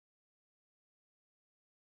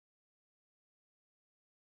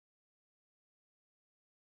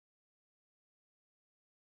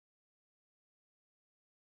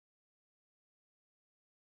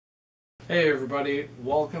Hey everybody,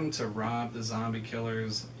 welcome to Rob the Zombie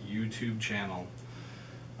Killer's YouTube channel.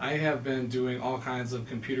 I have been doing all kinds of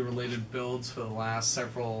computer related builds for the last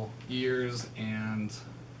several years, and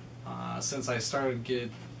since I started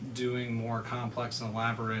doing more complex and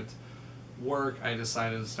elaborate work, I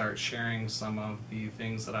decided to start sharing some of the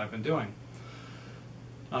things that I've been doing.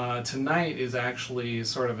 Tonight is actually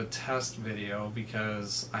sort of a test video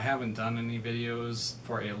because I haven't done any videos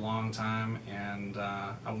for a long time, and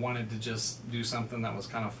I wanted to just do something that was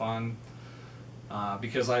kind of fun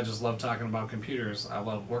because I just love talking about computers. I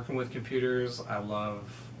love working with computers. I love,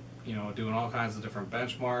 doing all kinds of different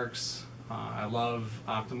benchmarks. I love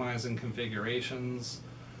optimizing configurations.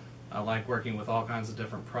 I like working with all kinds of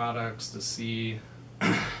different products to see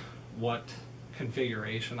what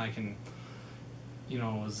configuration I can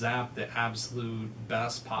zap the absolute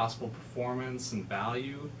best possible performance and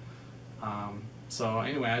value. So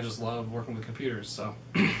anyway, I just love working with computers. So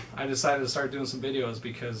I decided to start doing some videos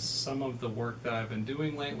because some of the work that I've been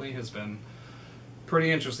doing lately has been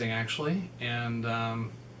pretty interesting actually, and I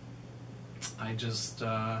just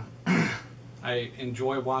I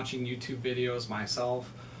enjoy watching YouTube videos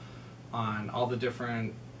myself on all the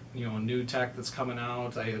different new tech that's coming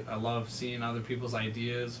out. I love seeing other people's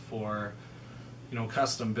ideas for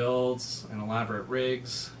custom builds and elaborate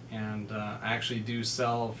rigs, and I actually do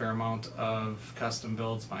sell a fair amount of custom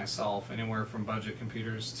builds myself, anywhere from budget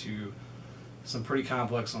computers to some pretty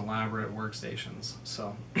complex and elaborate workstations.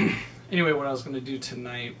 So anyway, what I was going to do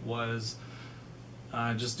tonight was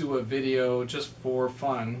just do a video just for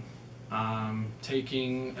fun,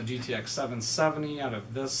 taking a GTX 770 out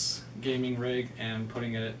of this gaming rig and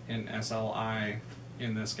putting it in SLI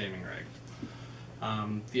in this gaming rig.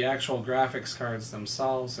 The actual graphics cards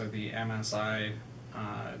themselves are the MSI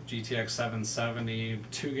GTX 770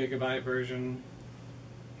 2GB version.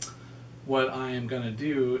 What I am going to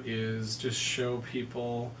do is just show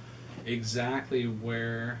people exactly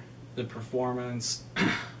where the performance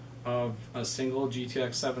of a single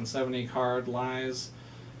GTX 770 card lies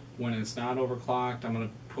when it's not overclocked. I'm going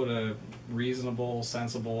to put a reasonable,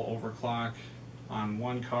 sensible overclock on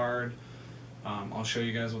one card. I'll show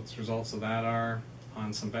you guys what the results of that are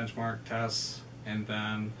on some benchmark tests, and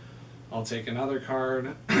then I'll take another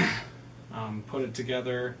card, put it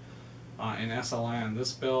together in SLI on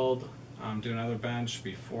this build, do another bench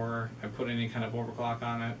before I put any kind of overclock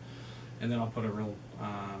on it, and then I'll put a real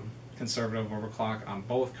conservative overclock on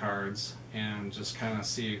both cards and just kind of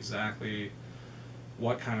see exactly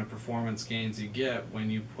what kind of performance gains you get when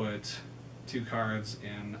you put two cards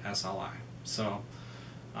in SLI. So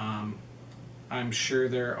I'm sure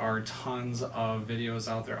there are tons of videos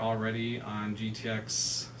out there already on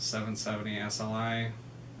GTX 770 SLI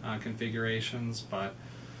configurations, but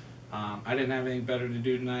I didn't have anything better to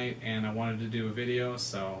do tonight and I wanted to do a video,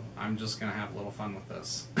 so I'm just going to have a little fun with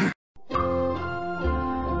this.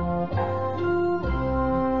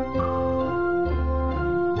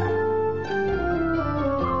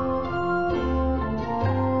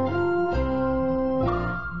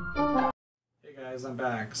 Hey guys, I'm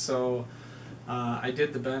back. So I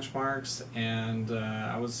did the benchmarks, and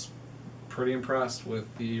I was pretty impressed with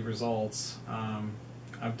the results.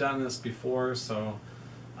 I've done this before, so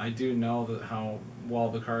I do know that how well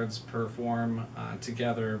the cards perform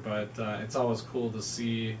together, but it's always cool to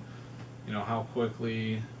see how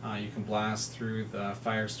quickly you can blast through the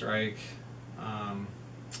Firestrike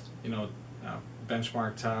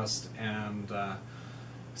benchmark test and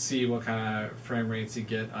see what kind of frame rates you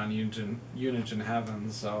get on Unigine Heaven.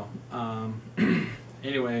 So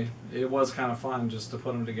anyway, it was kind of fun just to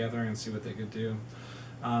put them together and see what they could do.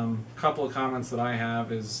 Couple of comments that I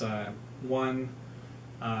have is one,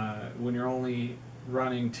 when you're only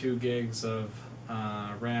running 2 gigs of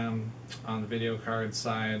RAM on the video card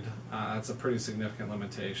side, that's a pretty significant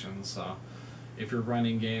limitation. So if you're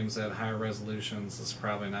running games at higher resolutions, it's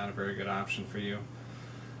probably not a very good option for you.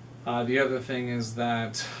 The other thing is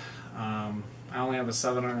that I only have a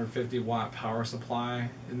 750 watt power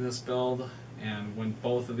supply in this build, and when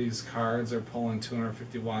both of these cards are pulling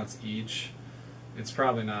 250 watts each, it's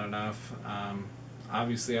probably not enough.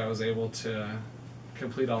 Obviously I was able to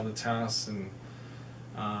complete all the tests and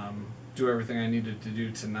do everything I needed to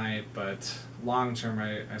do tonight, but long term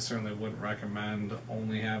I certainly wouldn't recommend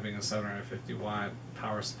only having a 750 watt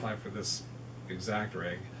power supply for this exact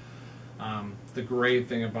rig. The great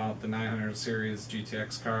thing about the 900 series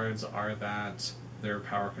GTX cards are that their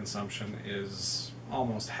power consumption is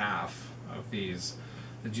almost half of these.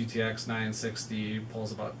 The GTX 960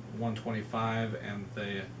 pulls about 125 and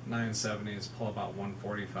the 970s pull about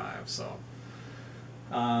 145. So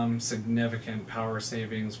significant power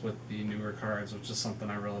savings with the newer cards, which is something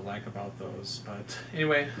I really like about those. But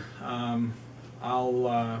anyway,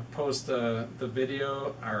 I'll post the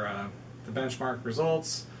video, or the benchmark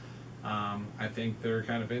results. I think they're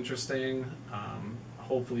kind of interesting.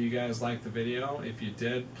 Hopefully you guys liked the video. If you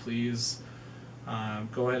did, please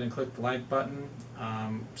go ahead and click the like button.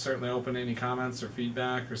 Certainly open any comments or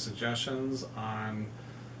feedback or suggestions on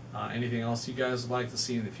anything else you guys would like to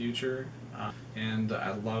see in the future. And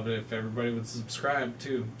I'd love it if everybody would subscribe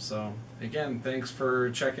too. So again, thanks for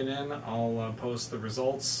checking in. I'll post the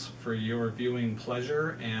results for your viewing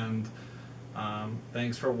pleasure, and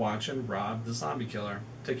thanks for watching Rob the Zombie Killer.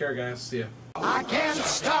 Take care, guys. See ya. I can't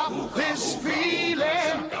stop this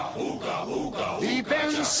feeling deep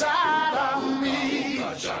inside of me.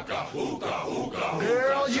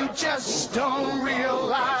 Girl, you just don't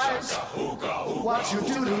realize what you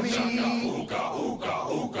do to me.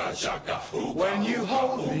 When you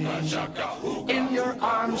hold me in your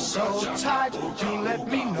arms so tight, you let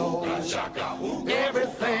me know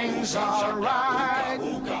everything's alright.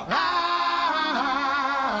 I'm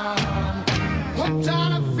hooked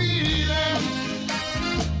on a feeling,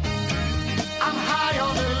 I'm high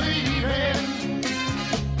on believing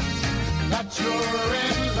that you're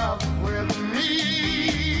in love with me.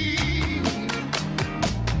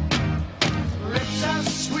 Lips as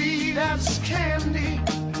sweet as candy,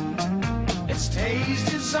 its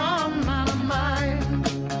taste is on my